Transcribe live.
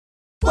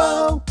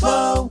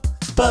Below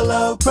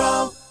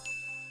Pro.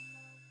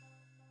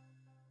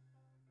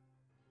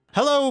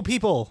 Hello,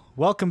 people.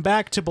 Welcome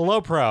back to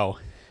Below Pro,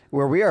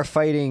 where we are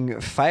fighting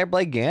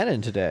Fireblight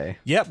Ganon today.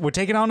 Yep, we're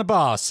taking on the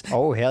boss.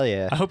 Oh, hell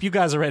yeah. I hope you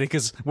guys are ready,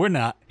 because we're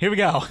not. Here we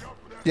go.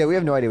 Yeah, we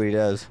have no idea what he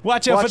does.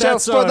 Watch out for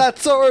that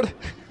sword.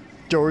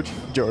 George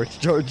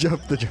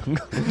up the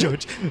jungle.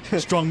 George,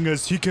 strong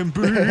as he can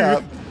be.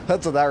 Yeah,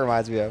 that's what that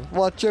reminds me of.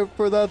 Watch out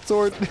for that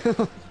sword.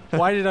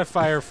 Why did I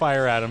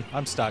fire at him?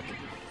 I'm stuck.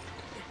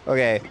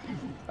 Okay.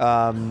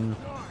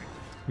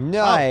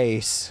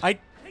 Nice. Oh, I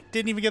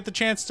didn't even get the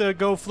chance to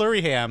go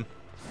flurry ham.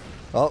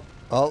 Oh,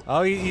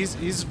 he's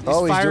he's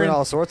firing. doing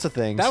all sorts of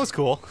things. That was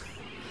cool.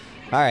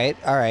 All right.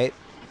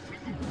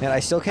 Man, I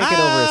still can't get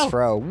over his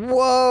throw.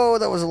 Whoa,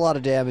 that was a lot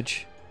of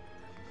damage.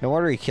 No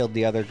wonder he killed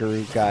the other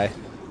Daruk guy.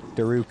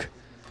 Daruk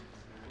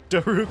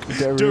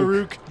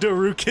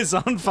is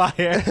on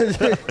fire.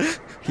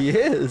 He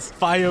is.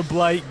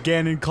 Fireblight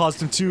Ganon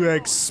caused him to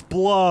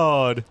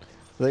explode. I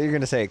thought you were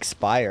gonna say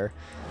expire.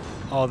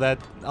 Oh,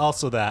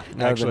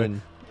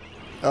 actually.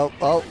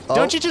 Oh.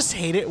 Don't you just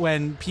hate it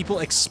when people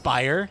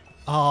expire?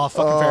 Oh,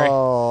 fucking fairy.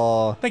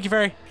 Thank you,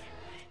 fairy.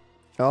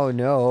 Oh,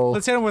 no.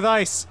 Let's hit him with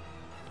ice.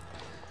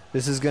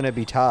 This is gonna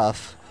be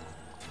tough.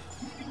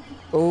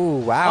 Oh,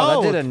 wow,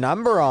 that did a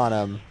number on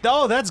him.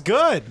 Oh, that's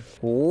good.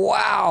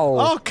 Wow.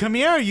 Oh, come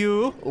here,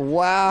 you.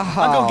 Wow.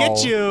 I'll go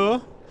get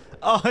you.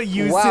 Oh,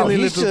 you silly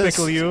little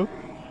pickle, you.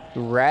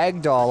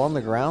 Ragdoll on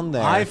the ground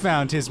there. I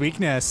found his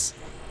weakness.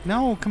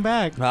 No, come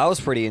back. That was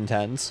pretty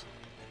intense.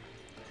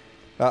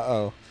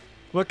 Uh-oh.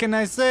 What can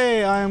I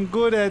say? I'm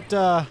good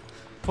at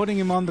putting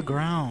him on the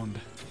ground.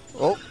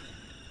 Oh.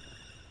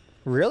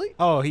 Really?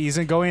 Oh, he's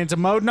going into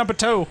mode number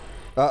 2.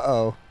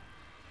 Uh-oh.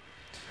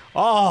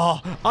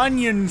 Oh,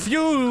 onion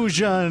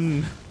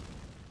fusion.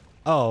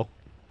 Oh.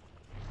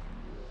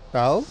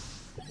 Oh?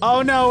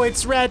 Oh no,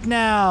 it's red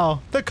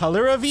now. The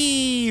color of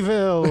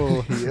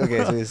evil.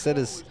 Okay, so he said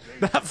his...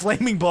 That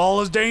flaming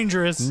ball is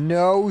dangerous.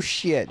 No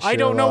shit, Sherlock. I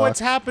don't know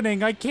what's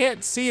happening. I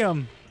can't see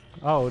him.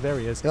 Oh, there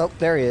he is. Oh,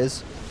 there he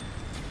is.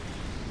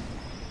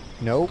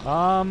 Nope.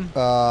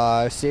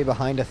 Stay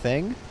behind a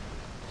thing?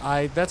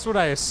 That's what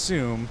I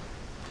assume.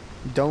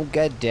 Don't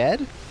get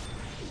dead?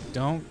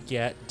 Don't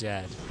get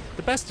dead.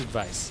 The best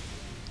advice.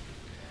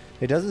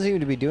 It doesn't seem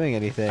to be doing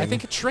anything. I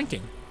think it's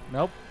shrinking.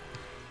 Nope.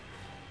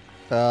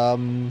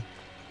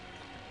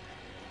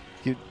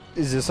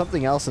 Is there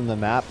something else in the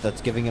map that's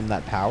giving him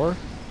that power?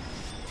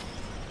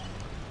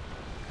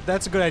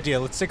 That's a good idea.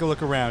 Let's take a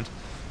look around.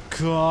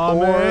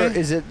 Or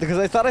is it... Because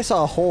I thought I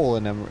saw a hole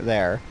in him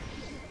there.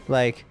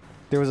 Like,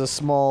 there was a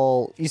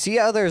small... You see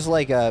how there's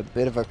like a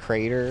bit of a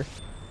crater?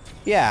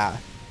 Yeah.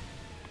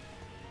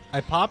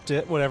 I popped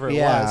it, whatever it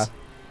was.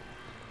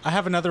 I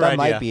have another idea. That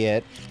might be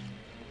it.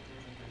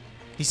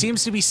 He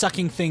seems to be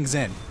sucking things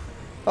in.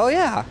 Oh,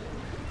 yeah.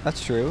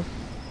 That's true.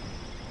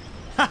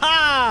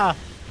 Ha-ha!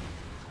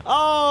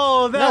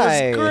 Oh,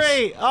 that was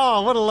great!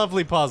 Oh, what a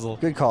lovely puzzle.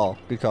 Good call.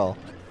 Good call.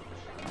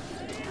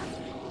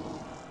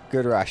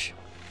 Good rush.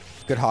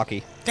 Good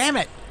hockey. Damn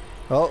it!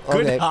 Oh,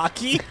 okay. Good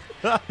hockey?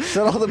 That's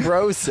what all the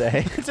bros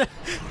say.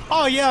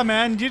 Oh, yeah,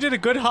 man. You did a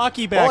good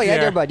hockey back there. Oh, yeah,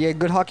 dear bud. Yeah,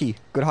 good hockey.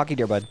 Good hockey,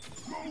 dear bud.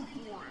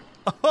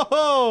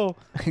 Oh!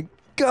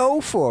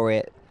 Go for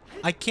it.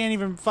 I can't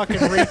even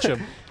fucking reach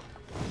him.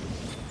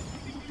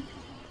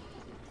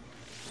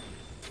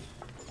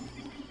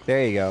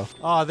 There you go.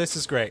 Oh, this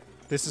is great.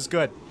 This is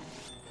good.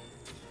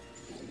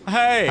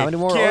 Hey, how many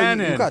more?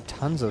 Ganon, oh, you've got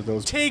tons of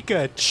those. Take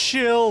a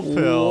chill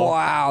pill.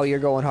 Wow, you're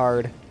going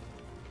hard.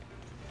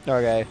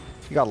 Okay,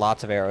 you got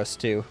lots of arrows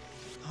too.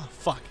 Oh,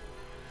 fuck.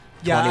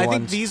 Yeah, I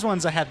think these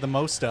ones I had the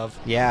most of.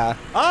 Yeah.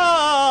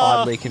 Oh!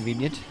 Oddly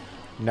convenient.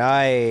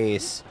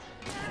 Nice.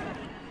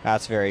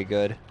 That's very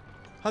good.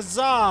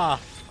 Huzzah!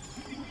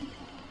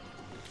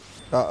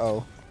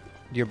 Uh-oh.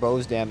 Your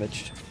bow's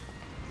damaged.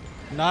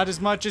 Not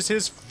as much as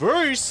his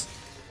face.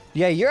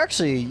 Yeah, you're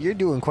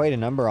doing quite a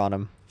number on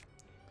him.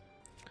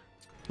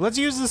 Let's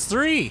use this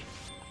 3.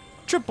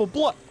 Triple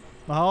blood.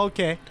 Oh,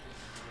 okay.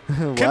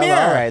 Well, Come here.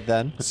 all right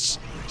then.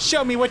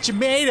 Show me what you're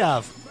made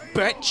of,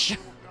 bitch.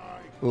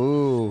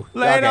 Ooh.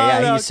 Lay okay,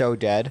 yeah, he's so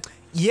dead.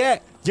 Yeah,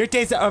 your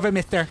days are over,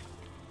 mister.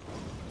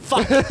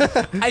 Fuck.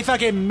 I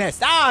fucking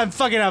missed. Ah, I'm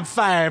fucking on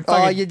fire. I'm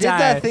fucking you did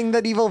that thing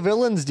that evil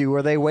villains do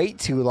where they wait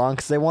too long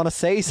because they want to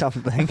say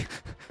something.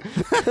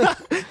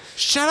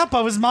 Shut up, I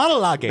was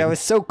monologuing. That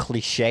was so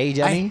cliche,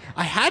 Jenny.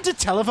 I had to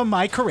tell him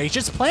my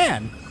courageous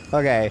plan.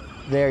 Okay,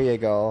 there you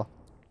go.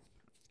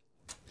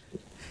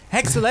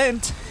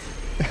 Excellent.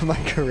 My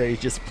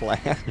courageous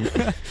plan.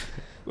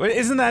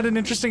 Isn't that an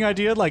interesting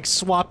idea? Like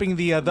swapping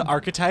the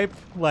archetype?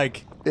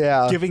 Like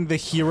giving the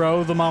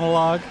hero the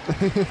monologue?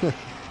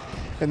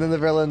 And then the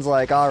villain's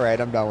like, alright,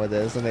 I'm done with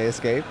this, and they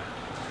escape.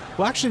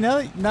 Well, actually,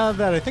 now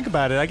that I think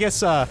about it, I guess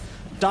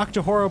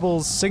Dr.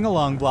 Horrible's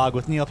sing-along blog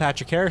with Neil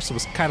Patrick Harris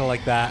was kind of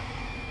like that.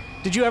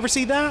 Did you ever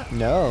see that?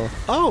 No.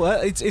 Oh,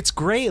 it's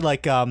great.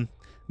 Like,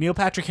 Neil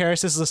Patrick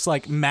Harris is this,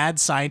 like, mad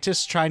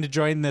scientist trying to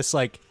join this,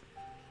 like,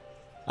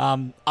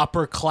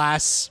 upper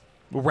class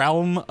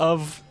realm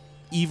of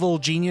evil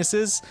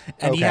geniuses,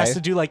 and he Okay. has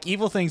to do like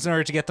evil things in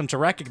order to get them to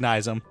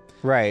recognize him.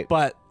 Right.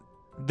 But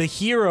the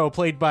hero,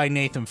 played by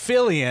Nathan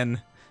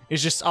Fillion,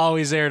 is just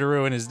always there to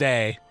ruin his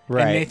day.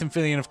 Right. And Nathan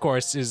Fillion, of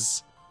course,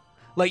 is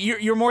like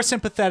you're more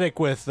sympathetic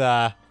with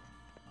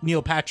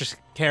Neil Patrick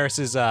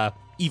Harris's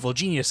evil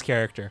genius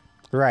character.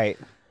 Right.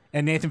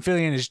 And Nathan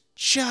Fillion is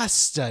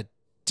just a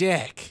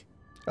dick.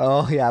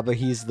 Oh yeah, but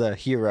he's the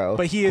hero.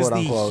 But he is quote,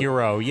 the unquote.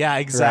 hero. Yeah,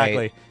 exactly.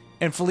 Right.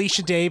 And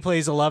Felicia Day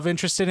plays a love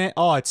interest in it.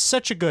 Oh, it's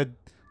such a good,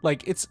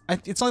 like, it's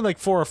only like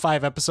 4 or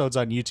 5 episodes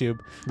on YouTube.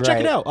 Check it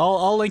Right. out.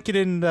 I'll link it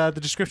in the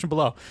description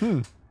below.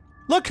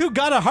 Look who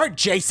got a heart,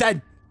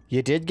 Jason.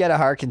 You did get a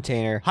heart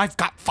container. I've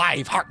got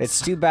 5 hearts.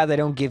 It's too bad they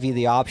don't give you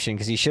the option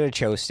because you should have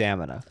chose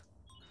stamina.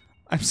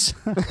 I'm so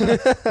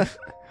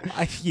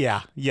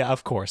yeah,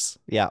 of course.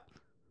 Yeah,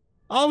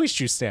 Always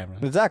choose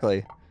stamina.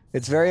 exactly.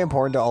 It's very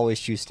important to always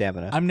choose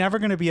stamina. I'm never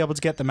going to be able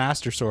to get the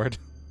Master Sword.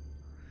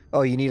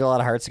 Oh, you need a lot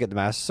of hearts to get the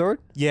Master Sword?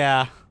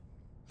 Yeah.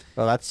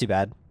 Oh, that's too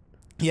bad.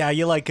 Yeah,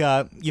 you like,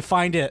 you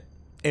find it,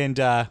 and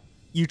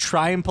you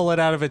try and pull it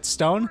out of its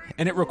stone,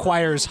 and it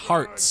requires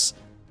hearts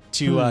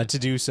to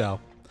do so.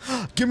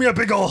 Give me a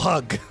big ol'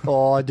 hug.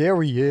 Oh, there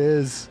he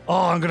is.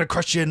 Oh, I'm gonna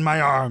crush you in my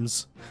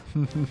arms.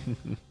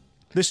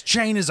 This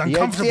chain is You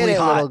uncomfortably did it,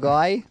 hot. little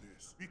guy.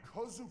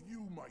 Because of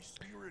you, my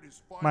spirit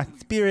is My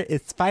spirit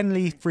is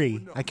finally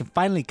free. I can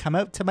finally come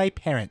out to my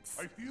parents,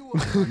 I feel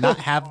like not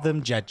have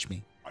them judge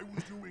me. I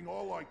was doing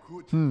all I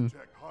could to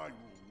protect Hyrule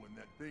when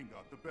that thing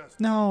got the best.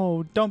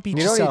 No, don't beat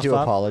You don't yourself need to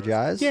up.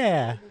 apologize.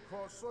 Yeah,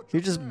 Caused such You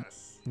a just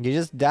mess. you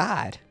just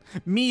died.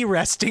 me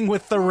resting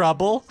with the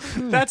rubble.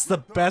 That's the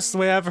best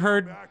way I've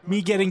heard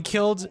me getting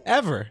killed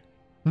ever.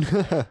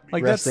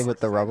 Like Resting with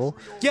the rubble.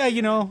 yeah,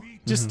 you know,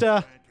 just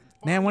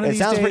man, one of It these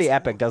sounds days. pretty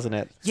epic, doesn't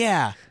it?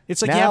 Yeah,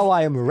 it's like Now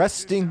I am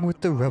resting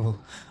with the rubble.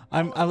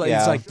 I'm like, Yeah.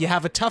 it's like you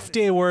have a tough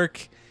day of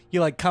work. You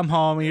like come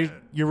home, and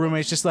your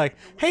roommate's just like,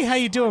 "Hey, how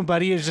you doing,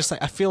 buddy?" It's just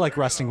like, I feel like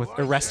resting with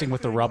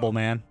the rubble,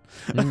 man.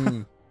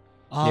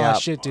 Oh Yeah.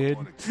 shit, dude.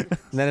 And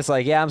then it's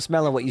like, yeah, I'm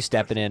smelling what you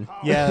stepping in.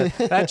 Yeah,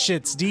 that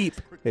shit's deep.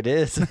 It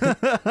is.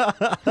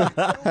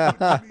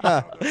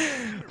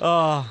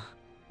 Oh,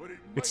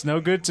 it's no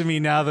good to me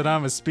now that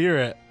I'm a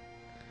spirit.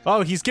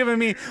 Oh, he's giving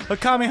me a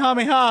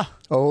Kamehameha.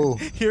 Oh,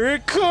 Here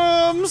it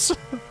comes.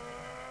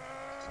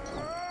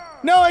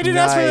 No, I didn't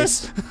ask for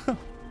this.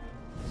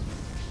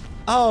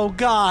 Oh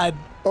God,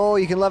 oh,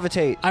 you can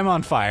levitate. I'm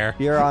on fire.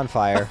 You're on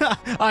fire.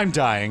 I'm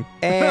dying.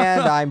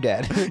 And I'm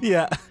dead.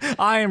 Yeah,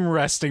 I am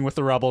resting with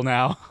the rubble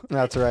now.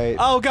 That's right.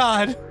 Oh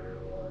God.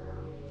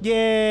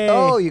 Yay.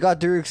 Oh, you got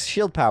Daruk's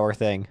shield power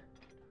thing.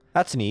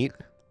 That's neat.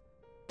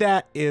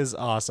 That is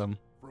awesome.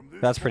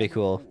 That's pretty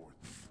cool.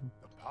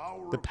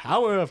 The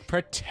power of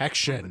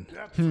protection.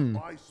 Depths of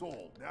my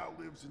soul now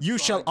lives You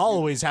inside shall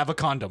always have a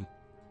condom.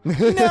 No!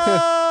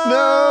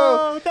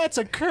 No! That's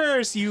a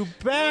curse, you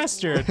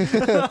bastard!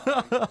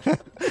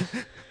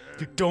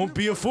 Don't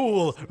be a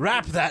fool.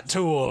 Wrap that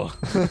tool.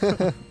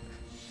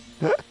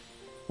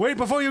 Wait,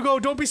 before you go,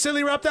 don't be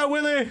silly. Wrap that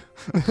willy.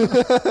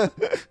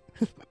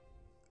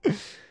 I'm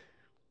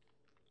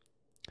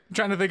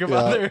trying to think of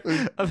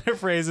other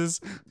phrases.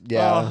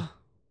 Yeah. Oh.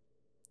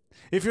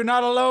 If you're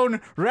not alone,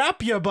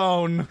 wrap your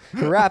bone.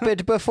 Wrap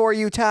it before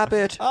you tap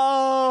it.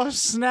 Oh,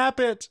 snap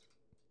it.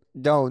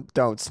 Don't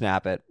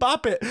snap it.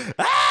 Bop it.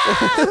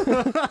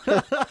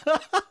 Ah!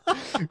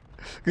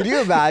 Could you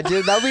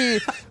imagine?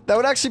 That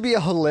would actually be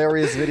a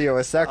hilarious video,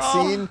 a sex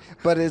scene,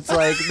 but it's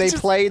like they Just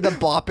play the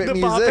bop-it The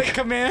music. bop-it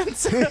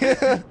commands.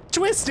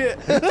 Twist it.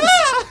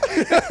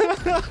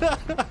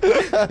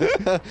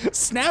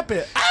 Snap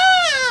it.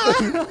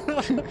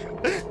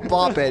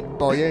 Bop it,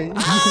 boy.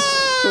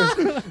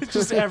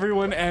 Just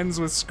everyone ends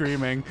with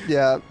screaming.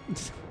 Yeah.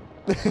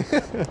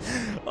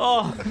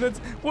 Oh, that's,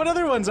 what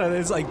other ones are there?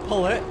 It's like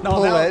pull it. No,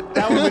 Pull that, it.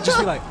 that one would just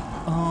be like,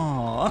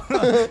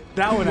 oh,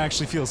 that one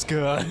actually feels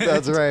good.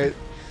 That's right.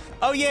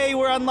 Oh yay,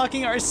 we're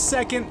unlocking our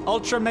second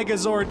Ultra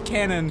Megazord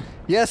cannon.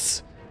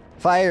 Yes.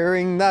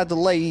 Firing that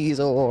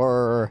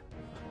laser.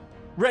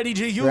 Ready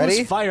to use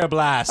Ready? Fire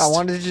Blast. I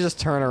wanted to just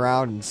turn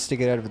around and stick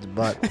it out of its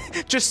butt.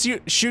 Just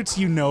shoots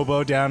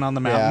Yunobo down on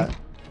the mountain. Yeah.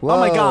 Oh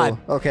my Whoa. god.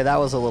 Okay, that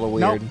was a little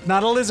weird. Nope,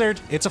 not a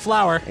lizard. It's a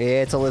flower.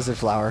 It's a lizard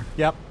flower.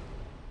 Yep.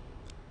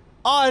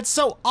 Oh, it's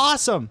so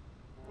awesome.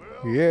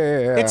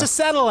 Yeah. It's a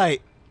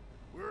satellite.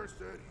 Where's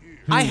that here?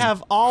 I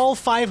have all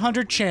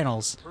 500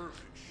 channels,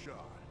 Perfect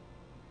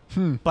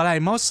shot. but I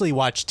mostly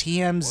watch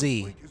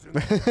TMZ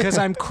because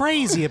I'm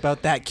crazy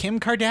about that Kim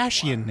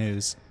Kardashian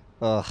news.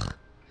 Ugh.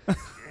 Ugh.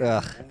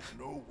 Won't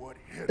know what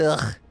hit.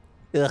 Ugh.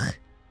 Ugh.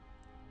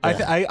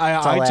 I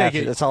I take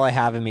it. That's all I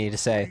have in me to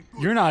say.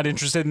 You're not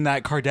interested in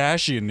that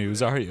Kardashian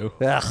news, are you?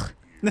 Ugh.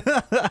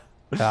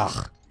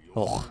 Ugh.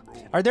 Ugh.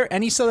 Are there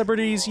any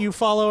celebrities you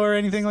follow or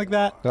anything like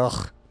that?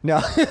 Ugh. No.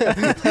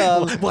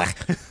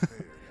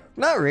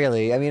 Not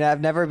really. I mean,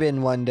 I've never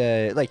been one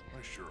to like.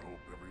 I sure hope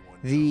everyone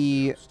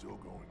The- knows it's still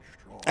going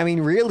strong. I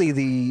mean,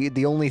 really,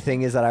 the only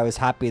thing is that I was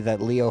happy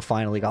that Leo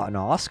finally got an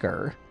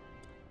Oscar.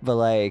 But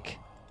like,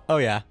 Oh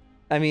yeah.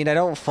 I mean, I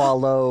don't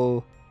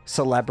follow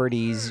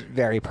celebrities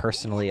very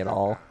personally at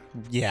all.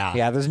 Yeah.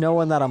 Yeah, there's no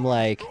one that I'm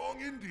like,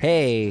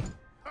 hey,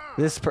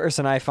 this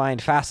person I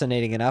find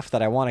fascinating enough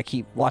that I want to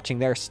keep watching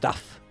their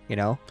stuff, you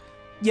know?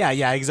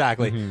 Yeah,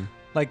 exactly.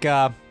 Like,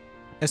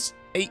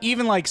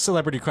 even like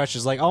celebrity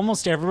crushes, like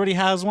almost everybody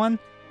has one.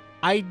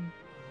 I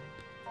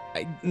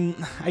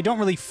don't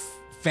really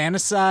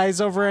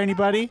fantasize over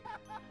anybody,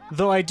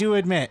 though I do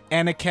admit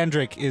Anna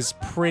Kendrick is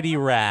pretty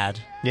rad.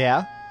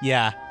 Yeah?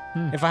 Yeah.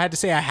 If I had to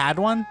say I had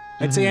one,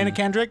 I'd say Anna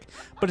Kendrick,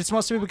 but it's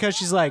mostly because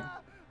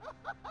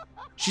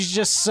she's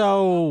just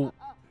so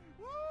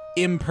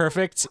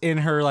imperfect in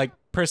her like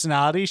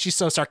personality. She's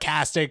so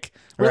sarcastic,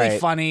 really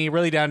funny,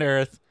 really down to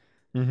earth.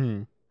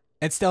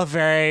 It's still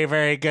very,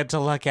 very good to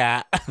look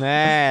at.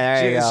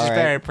 There you go, she's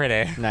very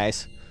pretty.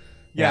 Nice.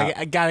 Yeah,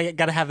 I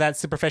gotta have that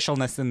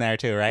superficialness in there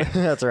too, right?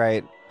 That's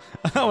right.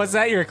 Was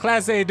that your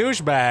Class A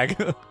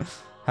douchebag?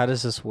 How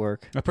does this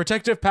work? A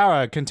protective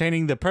power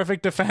containing the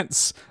perfect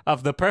defense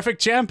of the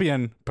perfect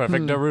champion,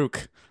 Perfect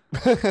Daruk.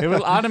 It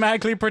will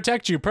automatically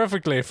protect you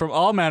perfectly from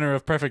all manner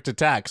of perfect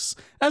attacks,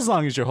 as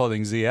long as you're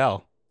holding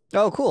ZL.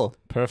 Oh, cool.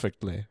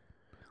 Perfectly.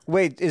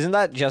 Wait, isn't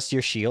that just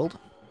your shield?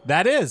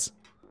 That is.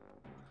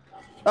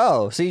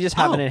 Oh, so you just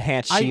have an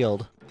enhanced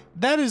shield.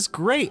 That is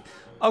great.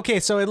 Okay,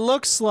 so it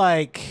looks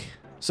like...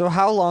 So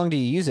how long do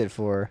you use it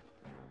for?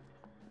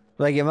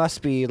 Like, it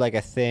must be like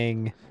a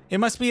thing. It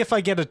must be if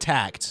I get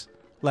attacked.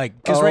 Like,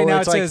 because right now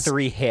it's it like says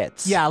 3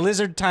 hits. Yeah,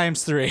 lizard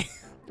times 3.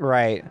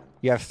 Right.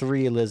 You have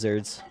 3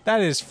 lizards.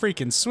 That is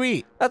freaking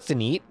sweet. That's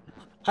neat.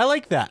 I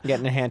like that. Get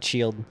an enhanced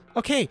shield.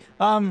 Okay,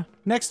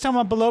 next time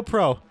on Below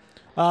Pro,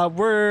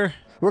 we're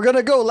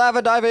gonna go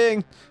lava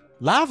diving.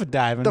 Lava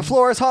diving? The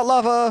floor is hot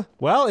lava.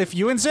 Well, if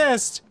you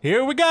insist.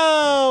 Here we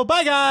go.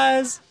 Bye,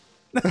 guys.